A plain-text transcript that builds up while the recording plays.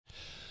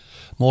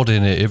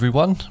Morning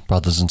everyone,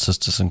 brothers and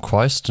sisters in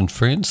Christ and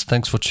friends.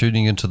 Thanks for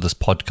tuning into this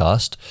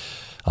podcast.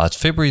 It's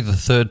February the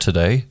 3rd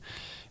today,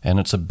 and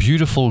it's a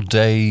beautiful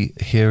day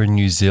here in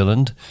New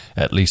Zealand,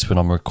 at least when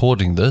I'm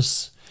recording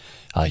this.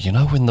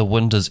 When the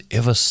wind is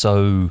ever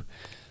so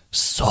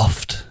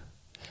soft,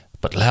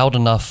 but loud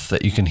enough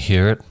that you can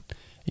hear it.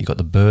 You got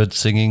the birds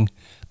singing,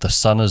 the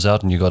sun is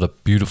out, and you got a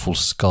beautiful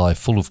sky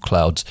full of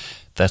clouds.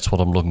 That's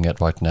what I'm looking at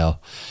right now.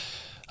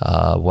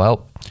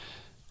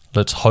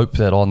 Let's hope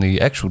that on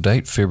the actual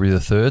date, February the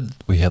 3rd,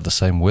 we have the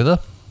same weather.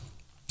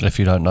 If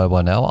you don't know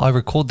by now, I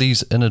record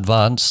these in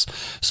advance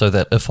so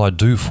that if I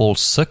do fall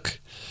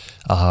sick,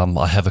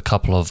 I have a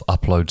couple of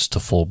uploads to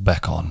fall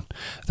back on.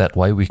 That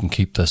way we can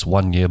keep this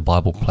 1-year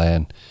Bible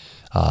plan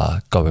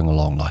going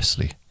along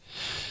nicely.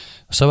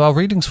 So our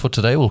readings for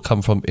today will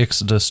come from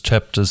Exodus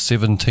chapters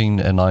 17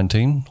 and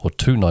 19, or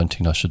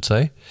 2:19 I should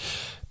say,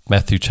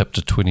 Matthew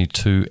chapter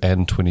 22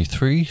 and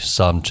 23,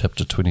 Psalm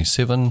chapter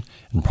 27,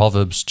 and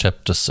Proverbs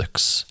chapter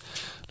 6.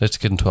 Let's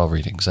get into our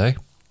readings,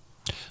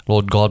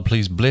 Lord God,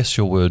 please bless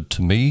your word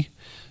to me,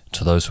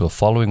 to those who are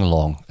following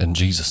along, in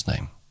Jesus'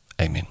 name.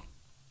 Amen.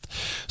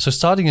 So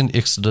starting in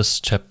Exodus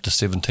chapter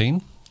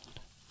 17,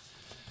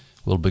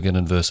 we'll begin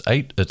in verse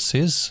 8. It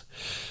says,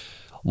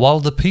 "While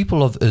the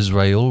people of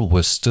Israel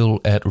were still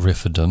at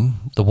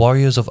Rephidim, the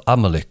warriors of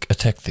Amalek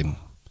attacked them.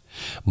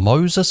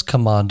 Moses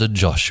commanded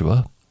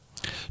Joshua,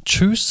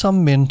 'Choose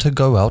some men to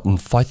go out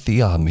and fight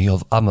the army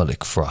of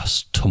Amalek for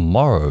us.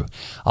 Tomorrow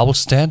I will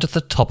stand at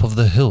the top of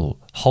the hill,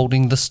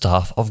 holding the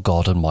staff of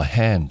God in my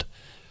hand.'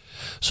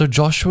 So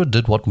Joshua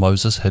did what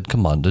Moses had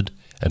commanded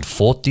and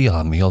fought the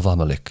army of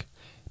Amalek.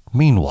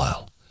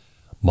 Meanwhile,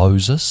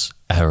 Moses,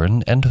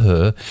 Aaron, and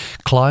Hur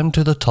climbed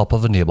to the top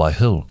of a nearby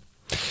hill.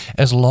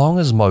 As long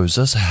as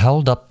Moses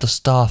held up the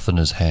staff in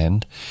his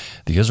hand,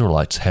 the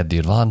Israelites had the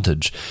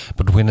advantage,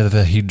 but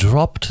whenever he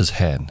dropped his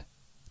hand,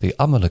 the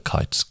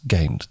Amalekites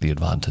gained the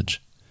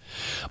advantage.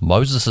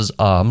 Moses'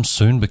 arms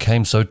soon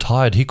became so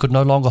tired he could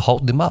no longer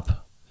hold them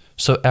up.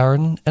 So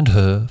Aaron and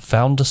Hur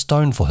found a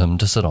stone for him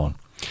to sit on.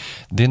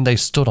 Then they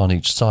stood on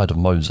each side of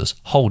Moses,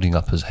 holding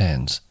up his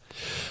hands.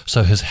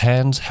 So his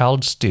hands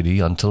held steady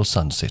until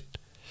sunset.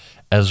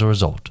 As a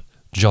result,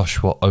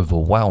 Joshua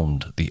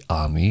overwhelmed the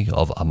army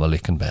of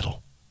Amalek in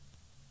battle.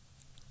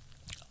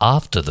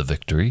 After the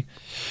victory,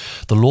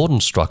 the Lord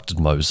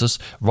instructed Moses,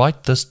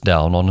 'Write this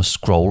down on a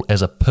scroll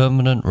as a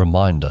permanent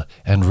reminder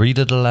and read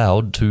it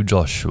aloud to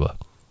Joshua.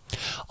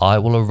 I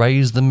will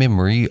erase the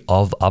memory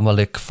of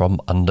Amalek from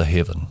under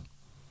heaven.'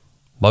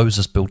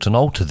 Moses built an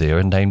altar there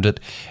and named it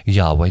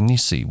Yahweh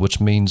Nissi, which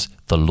means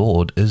 'the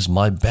Lord is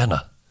my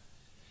banner.'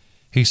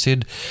 He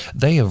said,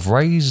 'They have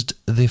raised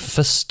their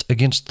fist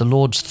against the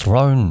Lord's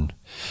throne.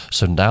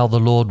 So now the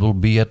Lord will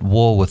be at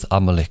war with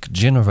Amalek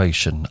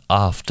generation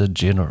after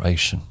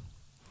generation.'"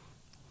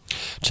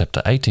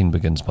 Chapter 18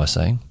 begins by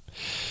saying,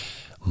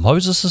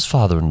 "Moses'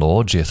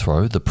 father-in-law,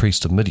 Jethro, the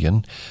priest of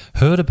Midian,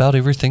 heard about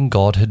everything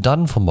God had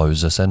done for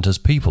Moses and his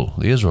people,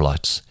 the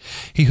Israelites.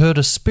 He heard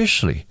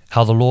especially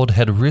how the Lord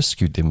had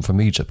rescued them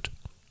from Egypt.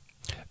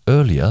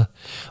 Earlier,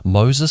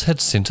 Moses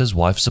had sent his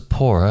wife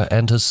Zipporah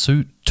and his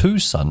 2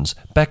 sons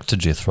back to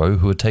Jethro,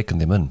 who had taken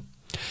them in.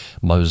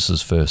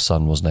 Moses' first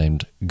son was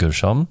named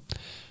Gershom,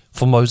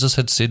 for Moses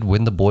had said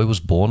when the boy was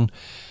born,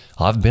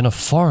 'I've been a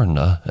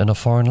foreigner in a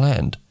foreign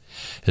land.'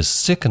 His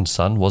second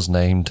son was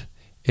named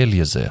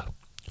Eliezer,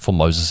 for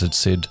Moses had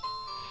said,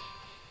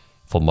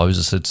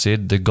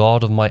 'The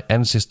God of my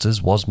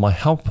ancestors was my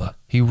helper.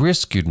 He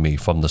rescued me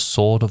from the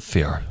sword of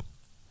Pharaoh.'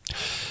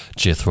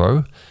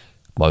 Jethro,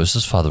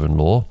 Moses'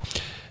 father-in-law,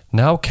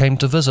 now came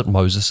to visit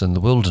Moses in the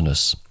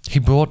wilderness. He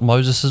brought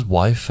Moses'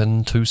 wife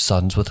and 2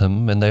 sons with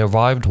him, and they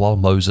arrived while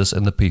Moses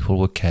and the people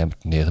were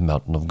camped near the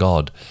mountain of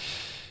God.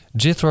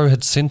 Jethro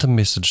had sent a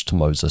message to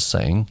Moses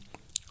saying,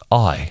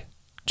 'I,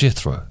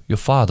 Jethro, your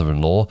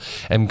father-in-law,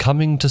 am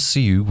coming to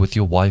see you with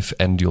your wife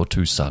and your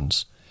 2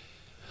 sons.'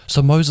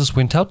 So Moses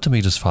went out to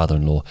meet his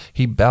father-in-law.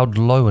 He bowed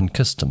low and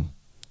kissed him.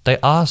 They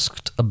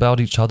asked about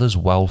each other's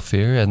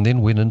welfare and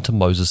then went into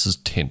Moses'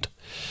 tent.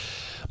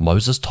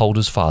 Moses told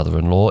his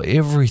father-in-law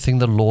everything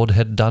the Lord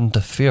had done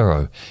to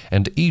Pharaoh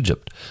and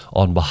Egypt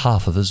on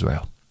behalf of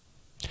Israel.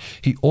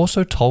 He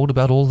also told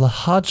about all the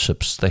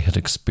hardships they had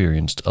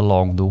experienced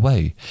along the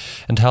way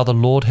and how the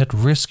Lord had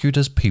rescued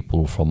his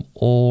people from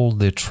all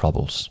their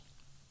troubles.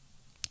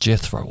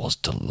 Jethro was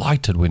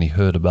delighted when he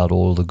heard about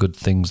all the good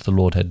things the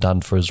Lord had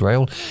done for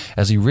Israel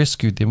as he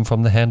rescued them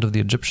from the hand of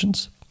the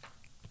Egyptians.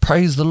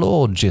 "Praise the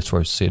Lord,"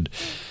 Jethro said,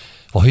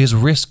 "for he has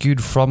rescued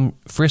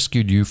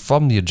you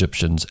from the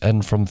Egyptians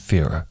and from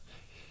Pharaoh.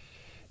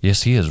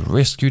 Yes, he has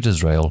rescued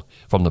Israel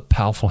from the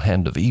powerful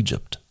hand of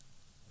Egypt.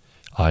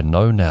 I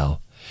know now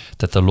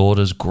that the Lord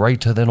is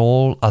greater than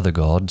all other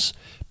gods,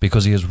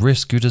 because he has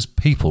rescued his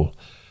people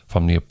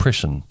from the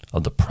oppression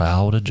of the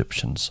proud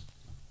Egyptians."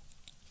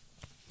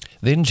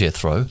 Then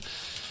Jethro,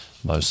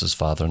 Moses'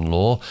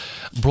 father-in-law,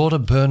 brought a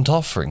burnt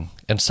offering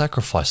and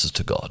sacrifices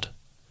to God.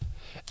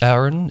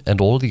 Aaron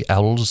and all the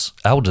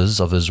elders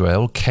of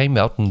Israel came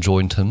out and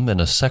joined him in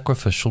a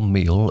sacrificial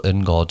meal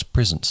in God's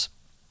presence.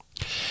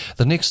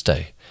 The next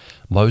day,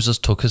 Moses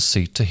took his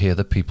seat to hear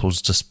the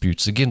people's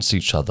disputes against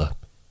each other.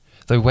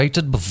 They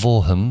waited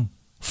before him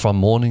from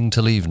morning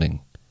till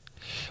evening.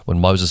 When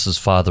Moses'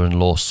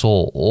 father-in-law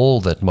saw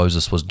all that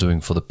Moses was doing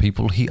for the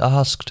people, he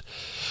asked,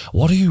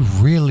 "What are you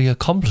really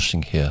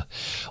accomplishing here?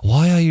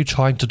 Why are you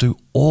trying to do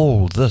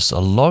all this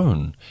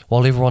alone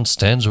while everyone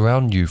stands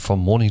around you from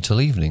morning till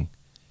evening?"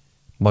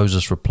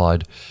 Moses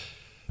replied,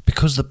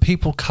 "Because the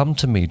people come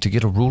to me to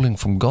get a ruling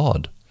from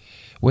God.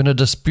 When a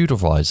dispute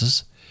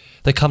arises,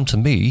 they come to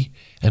me,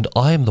 and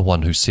I am the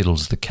one who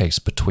settles the case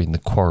between the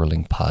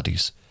quarreling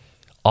parties.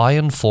 I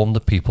inform the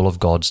people of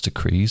God's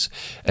decrees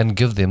and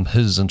give them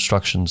his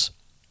instructions."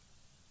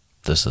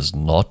 "This is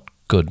not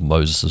good,"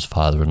 Moses'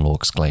 father-in-law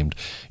exclaimed.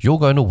 "You're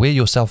going to wear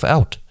yourself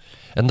out,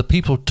 and the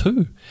people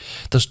too.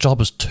 This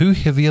job is too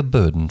heavy a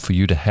burden for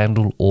you to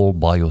handle all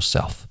by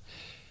yourself.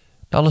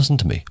 Now listen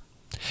to me,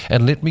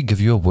 and let me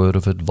give you a word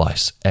of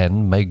advice,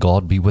 and may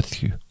God be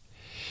with you.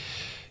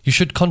 You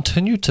should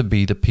continue to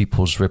be the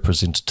people's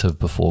representative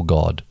before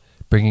God,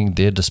 bringing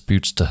their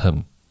disputes to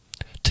him.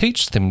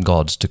 Teach them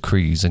God's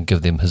decrees and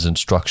give them his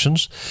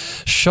instructions.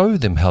 Show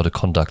them how to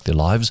conduct their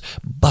lives,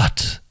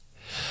 but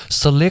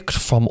select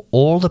from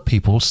all the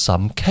people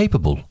some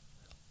capable,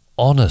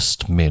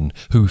 honest men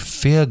who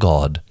fear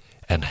God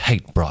and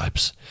hate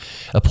bribes.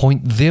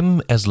 Appoint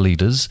them as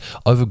leaders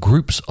over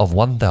groups of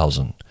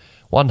 1,000,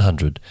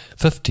 100,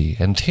 50,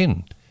 and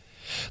 10.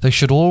 They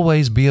should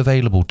always be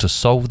available to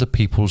solve the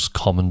people's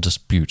common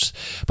disputes,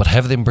 but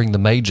have them bring the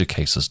major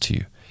cases to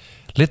you.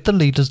 Let the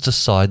leaders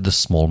decide the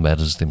small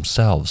matters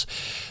themselves.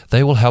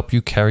 They will help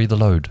you carry the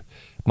load,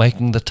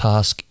 making the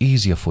task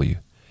easier for you.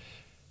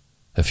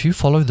 If you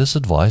follow this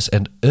advice,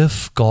 and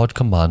if God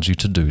commands you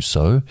to do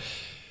so,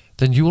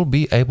 then you will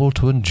be able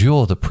to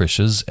endure the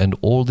pressures, and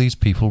all these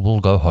people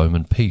will go home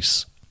in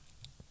peace."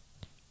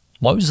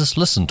 Moses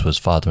listened to his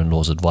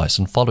father-in-law's advice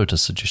and followed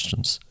his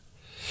suggestions.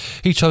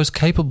 He chose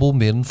capable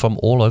men from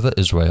all over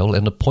Israel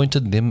and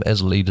appointed them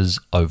as leaders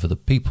over the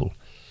people.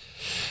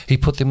 He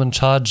put them in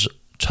charge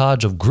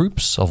of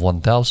groups of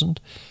 1,000,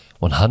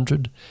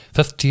 100,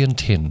 50, and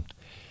 10.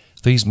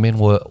 These men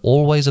were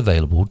always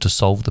available to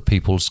solve the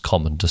people's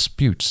common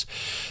disputes.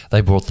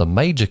 They brought the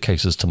major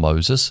cases to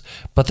Moses,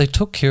 but they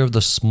took care of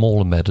the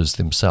smaller matters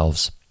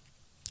themselves.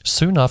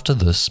 Soon after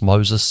this,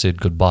 Moses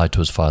said goodbye to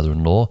his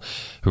father-in-law,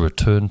 who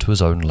returned to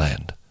his own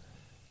land.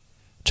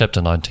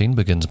 Chapter 19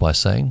 begins by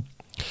saying,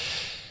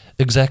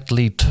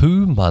 "Exactly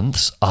 2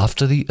 months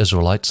after the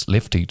Israelites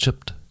left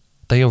Egypt,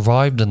 they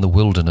arrived in the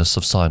wilderness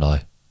of Sinai.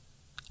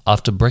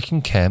 After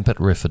breaking camp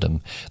at Rephidim,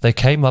 they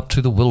came up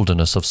to the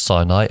wilderness of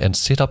Sinai and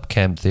set up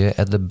camp there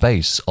at the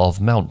base of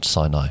Mount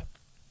Sinai.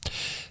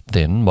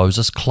 Then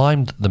Moses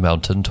climbed the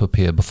mountain to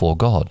appear before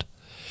God.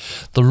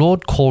 The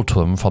Lord called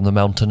to him from the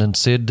mountain and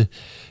said,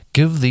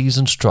 'Give these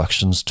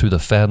instructions to the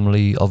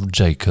family of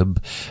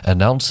Jacob,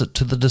 announce it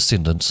to the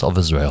descendants of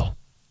Israel.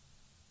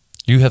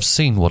 You have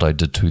seen what I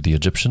did to the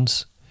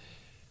Egyptians.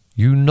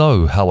 You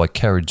know how I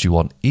carried you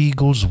on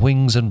eagle's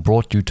wings and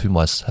brought you to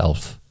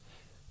myself.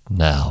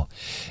 Now,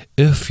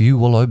 if you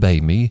will obey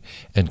me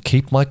and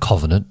keep my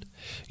covenant,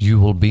 you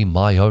will be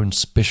my own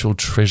special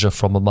treasure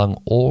from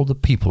among all the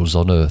peoples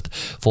on earth,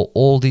 for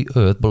all the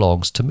earth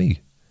belongs to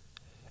me.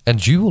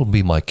 And you will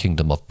be my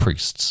kingdom of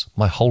priests,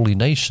 my holy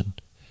nation.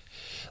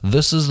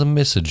 This is the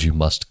message you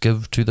must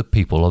give to the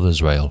people of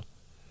Israel.'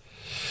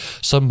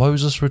 So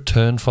Moses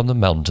returned from the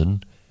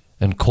mountain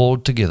and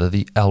called together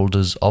the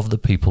elders of the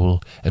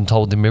people and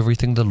told them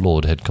everything the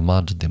Lord had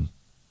commanded him.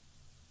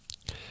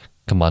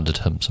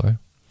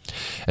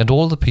 And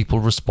all the people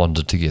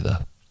responded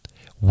together,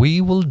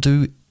 'We will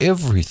do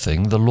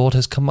everything the Lord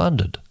has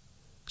commanded.'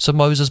 So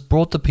Moses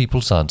brought the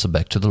people's answer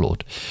back to the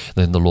Lord.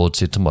 Then the Lord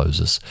said to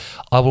Moses,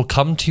 'I will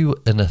come to you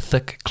in a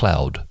thick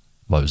cloud,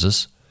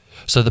 Moses,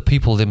 so the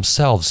people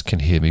themselves can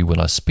hear me when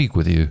I speak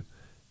with you.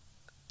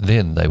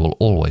 Then they will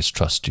always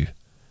trust you.'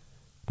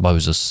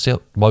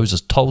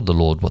 Moses told the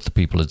Lord what the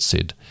people had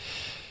said.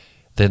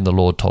 Then the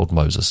Lord told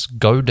Moses,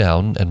 'Go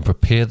down and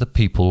prepare the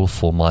people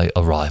for my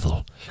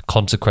arrival.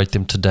 Consecrate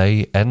them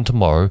today and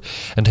tomorrow,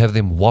 and have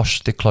them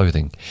wash their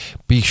clothing.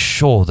 Be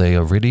sure they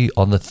are ready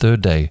on the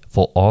 3rd day,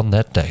 for on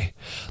that day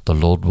the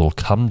Lord will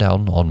come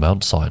down on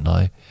Mount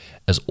Sinai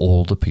as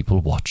all the people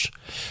watch.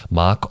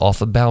 Mark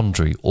off a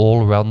boundary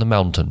all around the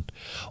mountain.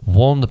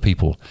 Warn the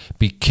people,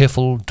 be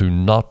careful, do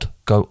not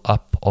go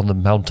up on the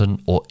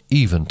mountain or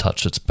even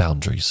touch its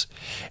boundaries.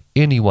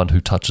 Anyone who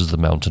touches the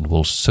mountain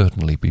will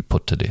certainly be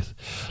put to death.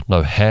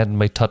 No hand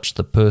may touch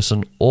the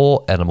person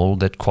or animal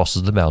that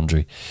crosses the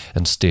boundary.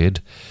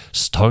 Instead,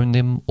 stone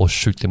them or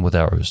shoot them with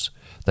arrows.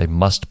 They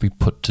must be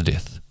put to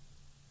death.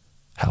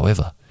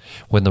 However,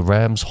 when the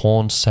ram's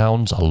horn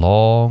sounds a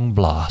long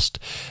blast,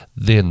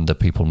 then the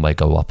people may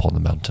go up on the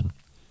mountain.'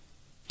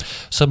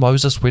 So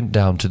Moses went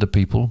down to the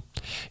people.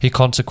 He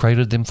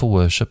consecrated them for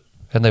worship,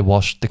 and they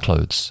washed their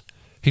clothes.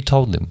 He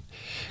told them,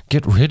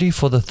 'Get ready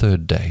for the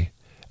 3rd day,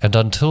 and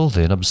until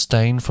then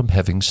abstain from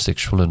having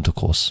sexual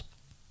intercourse.'"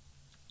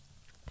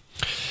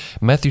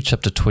 Matthew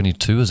chapter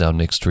 22 is our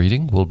next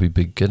reading. We'll be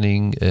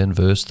beginning in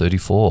verse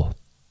 34.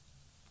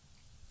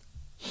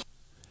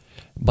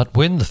 But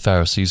when the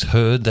Pharisees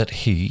heard that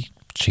he,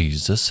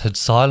 Jesus, had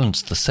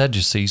silenced the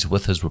Sadducees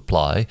with his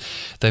reply,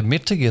 they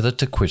met together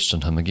to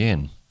question him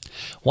again.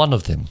 One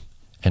of them,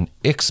 an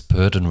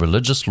expert in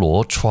religious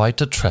law, tried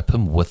to trap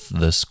him with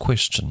this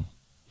question.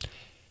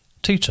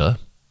 "Teacher,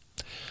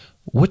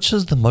 which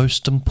is the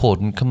most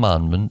important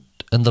commandment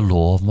in the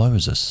law of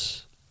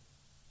Moses?"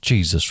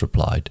 Jesus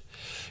replied,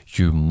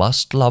 "You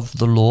must love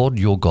the Lord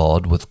your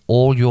God with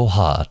all your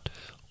heart,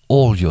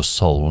 all your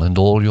soul, and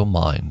all your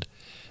mind.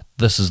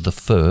 This is the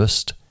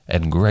first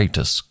and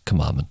greatest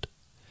commandment.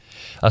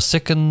 A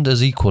second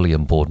is equally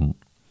important.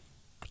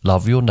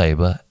 Love your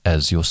neighbor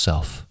as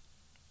yourself."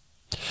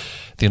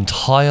 The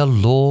entire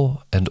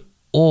law and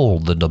all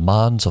the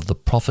demands of the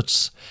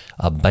prophets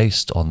are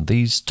based on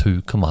these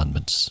two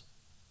commandments.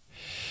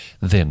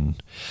 Then,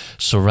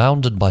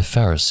 surrounded by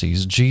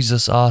Pharisees,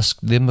 Jesus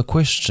asked them a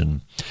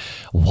question.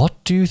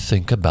 "What do you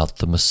think about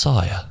the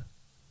Messiah?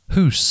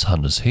 Whose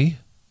son is he?"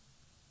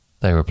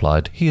 They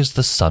replied, "He is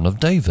the son of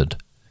David."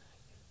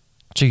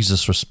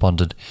 Jesus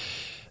responded,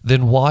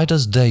 "Then why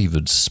does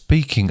David,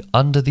 speaking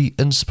under the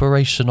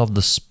inspiration of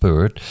the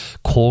Spirit,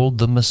 call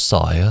the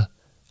Messiah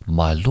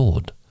my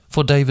Lord?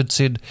 For David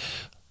said,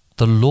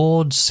 'The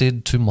Lord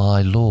said to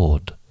my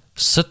Lord,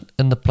 sit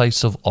in the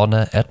place of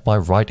honor at my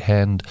right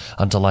hand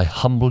until I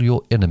humble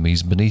your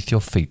enemies beneath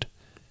your feet.'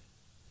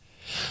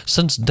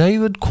 Since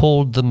David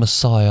called the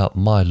Messiah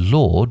my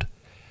Lord,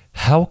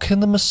 how can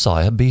the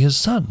Messiah be his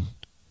son?"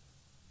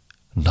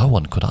 No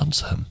one could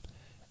answer him,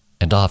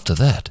 and after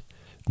that,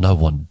 no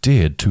one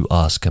dared to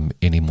ask him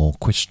any more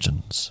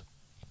questions.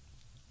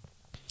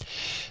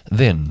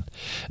 Then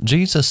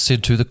Jesus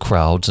said to the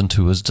crowds and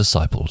to his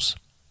disciples,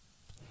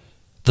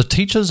 "The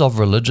teachers of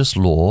religious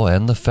law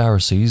and the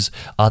Pharisees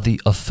are the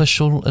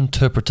official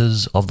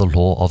interpreters of the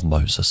law of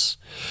Moses.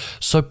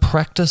 So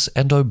practice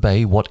and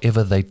obey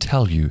whatever they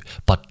tell you,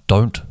 but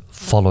don't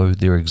follow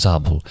their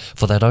example,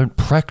 for they don't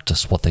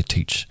practice what they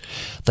teach.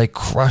 They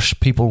crush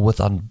people with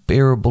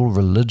unbearable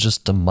religious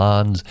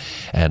demands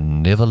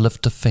and never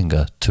lift a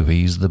finger to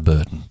ease the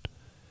burden.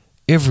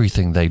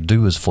 Everything they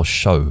do is for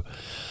show.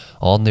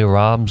 On their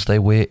arms they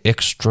wear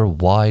extra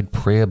wide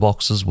prayer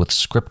boxes with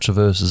scripture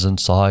verses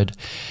inside,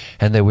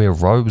 and they wear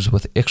robes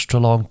with extra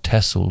long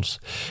tassels,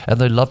 and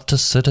they love to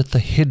sit at the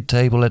head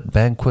table at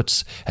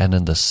banquets and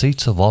in the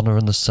seats of honor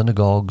in the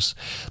synagogues.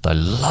 They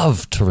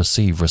love to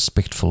receive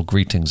respectful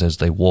greetings as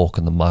they walk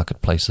in the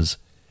marketplaces,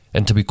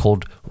 and to be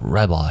called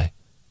Rabbi.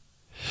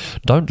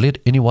 Don't let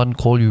anyone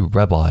call you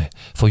Rabbi,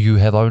 for you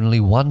have only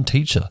one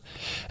teacher,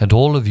 and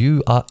all of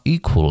you are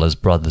equal as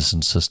brothers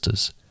and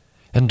sisters.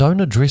 And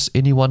don't address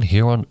anyone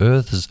here on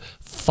earth as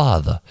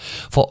Father,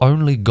 for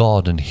only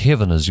God in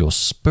heaven is your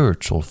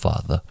spiritual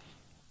Father.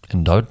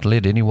 And don't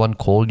let anyone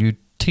call you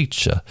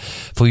Teacher,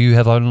 for you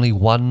have only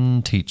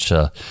one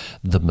teacher,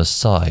 the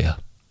Messiah.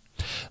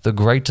 The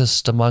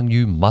greatest among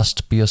you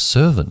must be a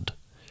servant.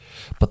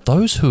 But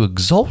those who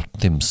exalt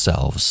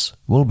themselves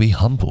will be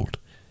humbled,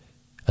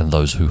 and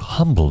those who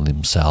humble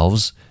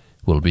themselves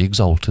will be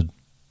exalted."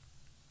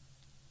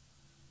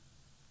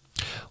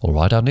 All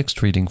right, our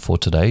next reading for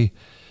today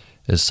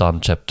is Psalm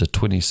chapter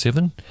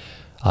 27.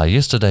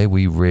 Yesterday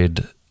we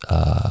read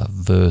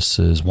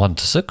verses 1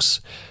 to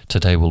 6.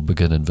 Today we'll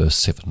begin in verse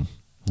 7.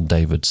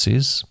 David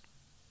says,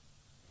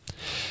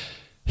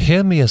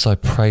 "Hear me as I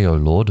pray, O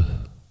Lord.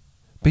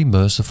 Be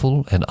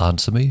merciful and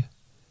answer me.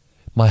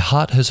 My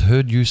heart has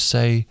heard you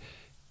say,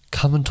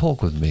 'Come and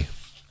talk with me.'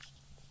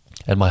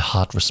 And my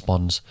heart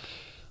responds,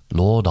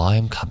 'Lord, I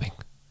am coming.'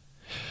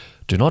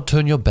 Do not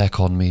turn your back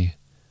on me.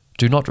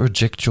 Do not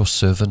reject your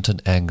servant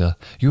in anger.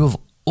 You have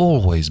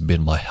always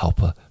been my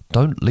helper.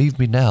 Don't leave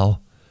me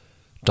now.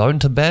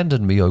 Don't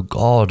abandon me, O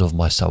God of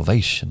my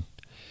salvation.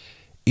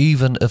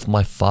 Even if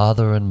my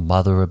father and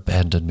mother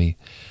abandon me,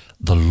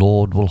 the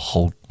Lord will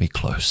hold me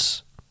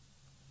close.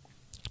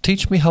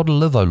 Teach me how to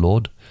live, O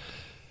Lord.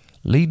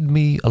 Lead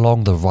me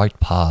along the right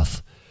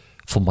path,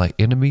 for my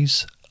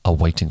enemies are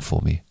waiting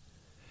for me.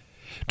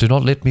 Do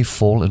not let me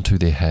fall into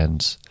their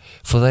hands,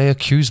 for they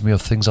accuse me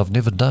of things I've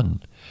never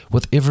done.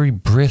 With every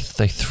breath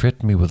they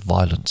threaten me with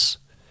violence.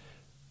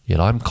 Yet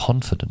I am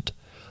confident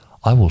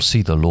I will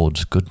see the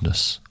Lord's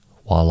goodness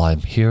while I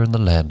am here in the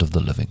land of the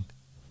living.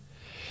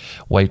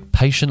 Wait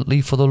patiently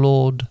for the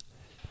Lord.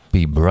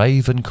 Be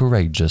brave and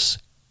courageous.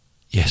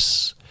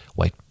 Yes,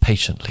 wait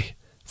patiently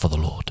for the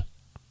Lord."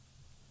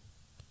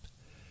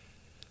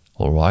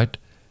 All right.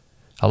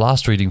 Our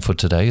last reading for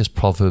today is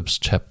Proverbs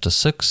chapter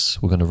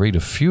 6. We're going to read a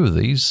few of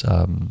these,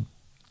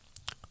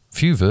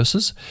 few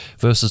verses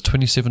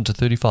 27 to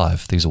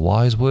 35. These are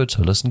wise words,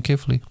 so listen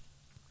carefully.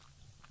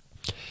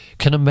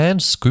 Can a man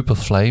scoop a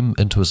flame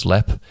into his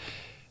lap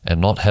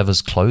and not have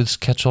his clothes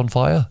catch on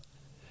fire?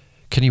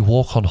 Can he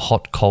walk on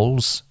hot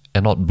coals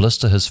and not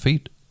blister his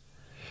feet?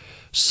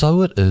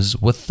 So it is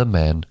with the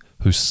man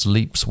who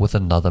sleeps with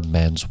another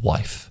man's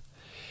wife.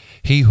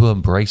 He who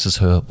embraces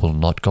her will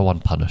not go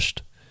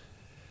unpunished.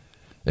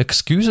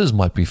 Excuses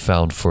might be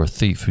found for a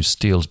thief who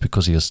steals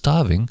because he is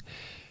starving,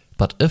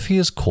 But if he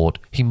is caught,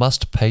 he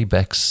must pay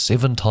back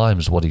 7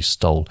 times what he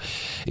stole,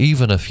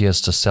 even if he has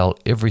to sell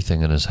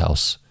everything in his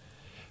house.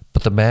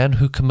 But the man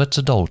who commits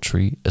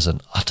adultery is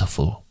an utter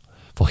fool,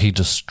 for he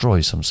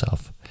destroys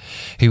himself.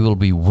 He will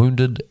be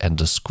wounded and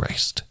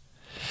disgraced.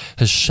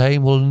 His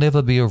shame will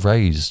never be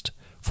erased,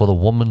 for the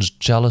woman's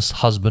jealous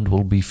husband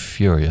will be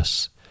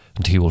furious,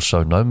 and he will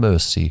show no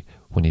mercy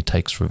when he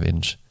takes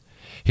revenge.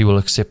 He will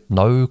accept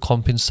no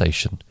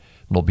compensation,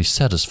 nor be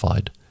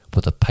satisfied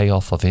with a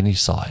payoff of any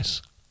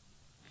size.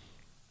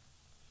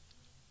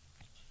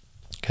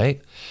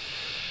 Okay,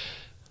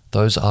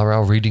 those are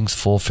our readings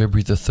for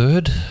February the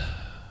 3rd.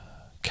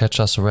 Catch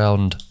us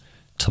around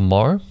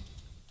tomorrow.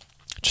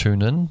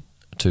 Tune in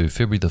to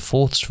February the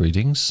 4th's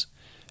readings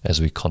as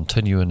we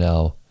continue in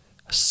our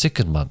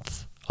second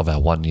month of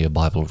our 1-year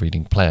Bible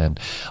reading plan.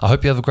 I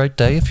hope you have a great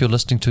day if you're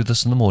listening to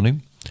this in the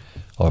morning,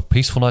 or a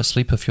peaceful night's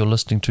sleep if you're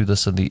listening to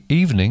this in the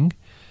evening.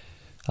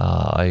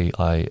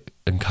 I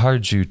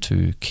encourage you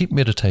to keep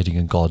meditating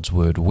in God's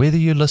Word, whether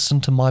you listen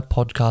to my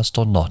podcast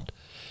or not.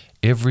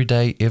 Every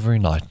day, every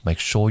night, make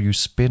sure you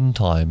spend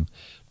time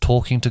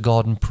talking to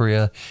God in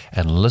prayer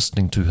and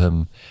listening to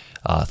Him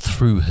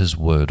through His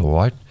Word, all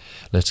right?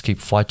 Let's keep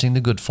fighting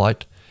the good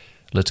fight.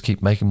 Let's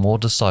keep making more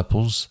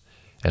disciples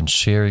and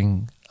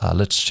sharing.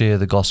 Let's share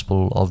the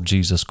gospel of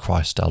Jesus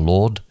Christ, our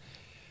Lord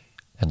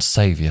and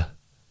Savior,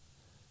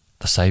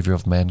 the Savior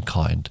of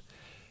mankind.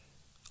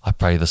 I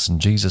pray this in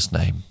Jesus'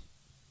 name,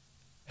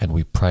 and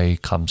we pray,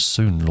 come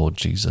soon, Lord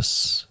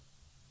Jesus.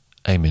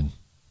 Amen.